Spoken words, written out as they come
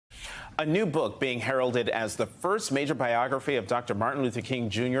A new book being heralded as the first major biography of Dr. Martin Luther King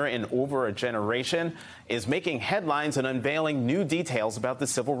Jr. in over a generation is making headlines and unveiling new details about the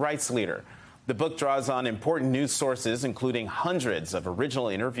civil rights leader. The book draws on important news sources, including hundreds of original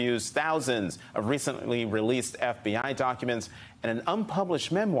interviews, thousands of recently released FBI documents, and an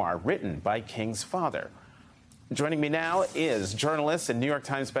unpublished memoir written by King's father. Joining me now is journalist and New York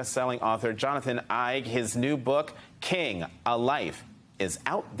Times bestselling author Jonathan Eig. His new book, King, A Life, is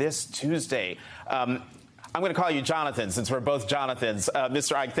out this Tuesday. I'm going to call you Jonathan since we're both Jonathans.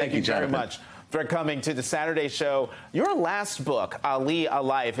 Mr. Eig, thank you very much for coming to the Saturday show. Your last book, Ali, A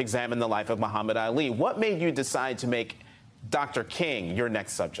Life, examined the life of Muhammad Ali. What made you decide to make Dr. King your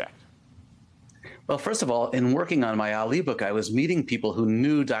next subject? Well, first of all, in working on my Ali book, I was meeting people who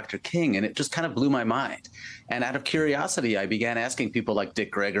knew Dr. King, and it just kind of blew my mind. And out of curiosity, I began asking people like Dick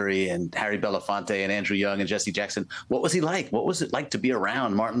Gregory and Harry Belafonte and Andrew Young and Jesse Jackson, what was he like? What was it like to be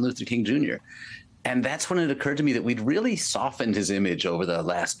around Martin Luther King Jr.? And that's when it occurred to me that we'd really softened his image over the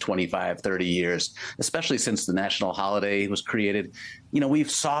last 25, 30 years, especially since the national holiday was created. You know,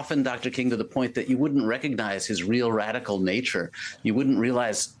 we've softened Dr. King to the point that you wouldn't recognize his real radical nature. You wouldn't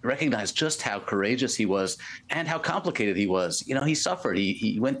recognize just how courageous he was and how complicated he was. You know, he suffered.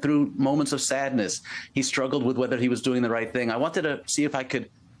 He went through moments of sadness. He struggled with whether he was doing the right thing. I wanted to see if I could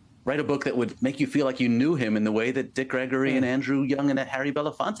write a book that would make you feel like you knew him in the way that Dick Gregory and Andrew Young and Harry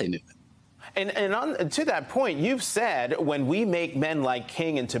Belafonte knew him. And to that point, you've said when we make men like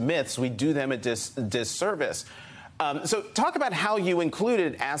King into myths, we do them a disservice. So talk about how you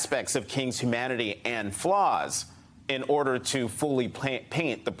included aspects of King's humanity and flaws in order to fully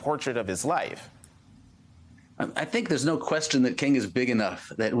paint the portrait of his life. I think there's no question that King is big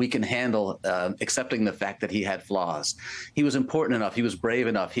enough that we can handle accepting the fact that he had flaws. He was important enough. He was brave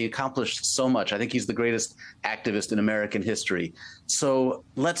enough. He accomplished so much. I think he's the greatest activist in American history. So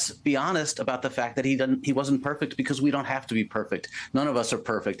let's be honest about the fact that he wasn't perfect, because we don't have to be perfect. None of us are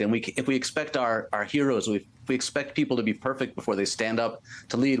perfect. And if we expect our heroes, if we expect people to be perfect before they stand up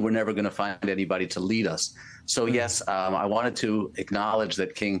to lead, we're never going to find anybody to lead us. So yes, I wanted to acknowledge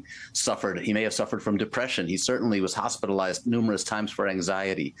that King suffered. He may have suffered from depression. He certainly was hospitalized numerous times for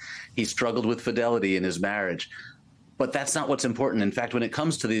anxiety. He struggled with fidelity in his marriage. But that's not what's important. In fact, when it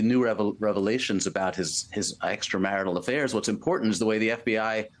comes to the new revelations about his extramarital affairs, what's important is the way the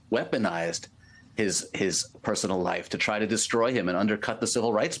FBI weaponized his personal life to try to destroy him and undercut the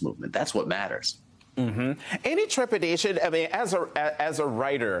civil rights movement. That's what matters. Mm-hmm. Any trepidation? I mean, as a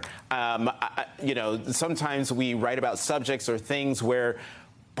writer, you know, sometimes we write about subjects or things where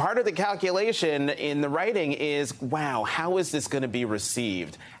part of the calculation in the writing is, wow, how is this going to be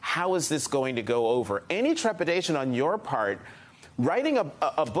received? How is this going to go over? Any trepidation on your part writing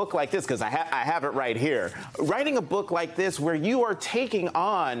a book like this, because I have it right here, writing a book like this where you are taking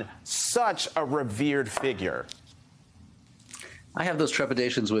on such a revered figure? I have those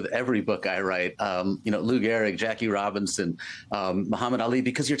trepidations with every book I write. You know, Lou Gehrig, Jackie Robinson, Muhammad Ali,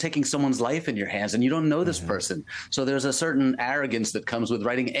 because you're taking someone's life in your hands and you don't know this person. So there's a certain arrogance that comes with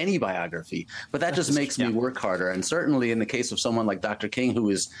writing any biography, but that just makes me work harder. And certainly in the case of someone like Dr. King, who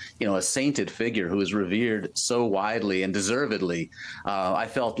is, you know, a sainted figure who is revered so widely and deservedly, I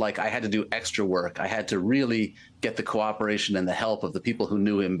felt like I had to do extra work. I had to really get the cooperation and the help of the people who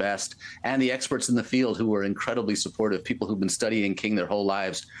knew him best and the experts in the field who were incredibly supportive. People who've been studying King their whole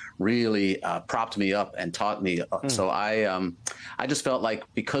lives really propped me up and taught me. So I just felt like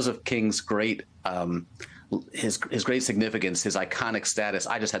because of King's great his great significance, his iconic status,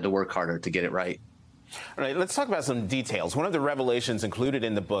 I just had to work harder to get it right. All right, let's talk about some details. One of the revelations included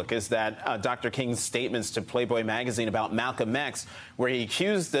in the book is that Dr. King's statements to Playboy magazine about Malcolm X, where he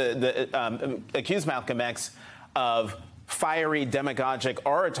accused accused Malcolm X of fiery demagogic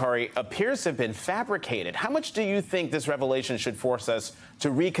oratory, appears to have been fabricated. How much do you think this revelation should force us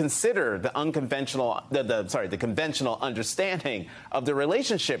to reconsider the unconventional, the conventional understanding of the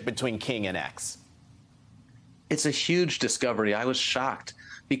relationship between King and X? It's a huge discovery. I was shocked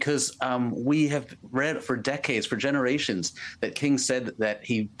because we have read for decades, for generations, that King said that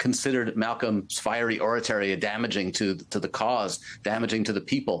he considered Malcolm's fiery oratory damaging to the cause, damaging to the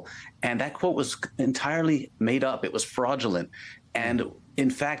people. And that quote was entirely made up. It was fraudulent. And in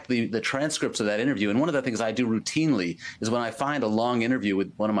fact, the transcripts of that interview, and one of the things I do routinely is when I find a long interview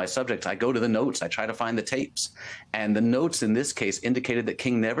with one of my subjects, I go to the notes, I try to find the tapes. And the notes in this case indicated that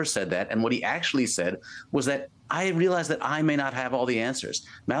King never said that. And what he actually said was that I realize that I may not have all the answers.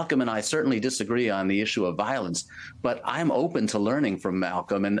 Malcolm and I certainly disagree on the issue of violence, but I'm open to learning from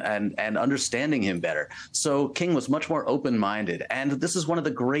Malcolm and understanding him better. So King was much more open-minded. And this is one of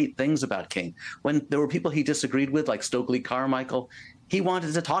the great things about King. When there were people he disagreed with, like Stokely Carmichael, he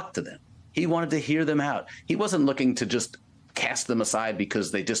wanted to talk to them. He wanted to hear them out. He wasn't looking to just cast them aside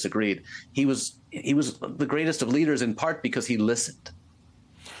because they disagreed. He was the greatest of leaders in part because he listened.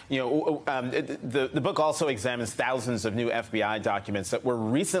 You know, the book also examines thousands of new FBI documents that were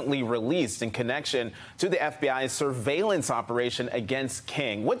recently released in connection to the FBI's surveillance operation against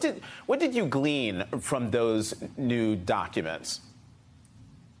King. What did you glean from those new documents?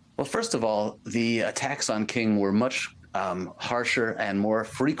 Well, first of all, the attacks on King were much harsher and more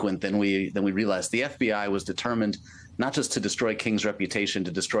frequent than we realized. The FBI was determined not just to destroy King's reputation, to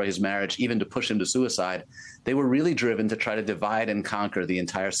destroy his marriage, even to push him to suicide. They were really driven to try to divide and conquer the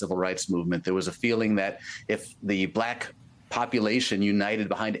entire civil rights movement. There was a feeling that if the black population united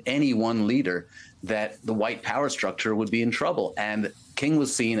behind any one leader, that the white power structure would be in trouble. And King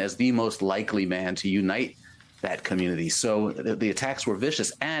was seen as the most likely man to unite that community. So the attacks were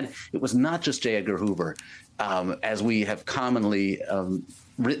vicious. And it was not just J. Edgar Hoover, as we have commonly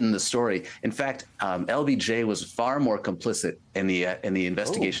written the story. In fact, LBJ was far more complicit in the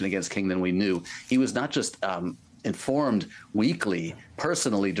investigation against King than we knew. He was not just informed weekly,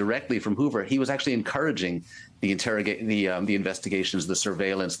 personally, directly from Hoover. He was actually encouraging the investigations, the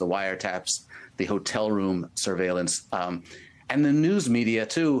surveillance, the wiretaps, the hotel room surveillance. And the news media,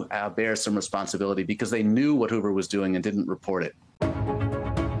 too, bears some responsibility because they knew what Hoover was doing and didn't report it.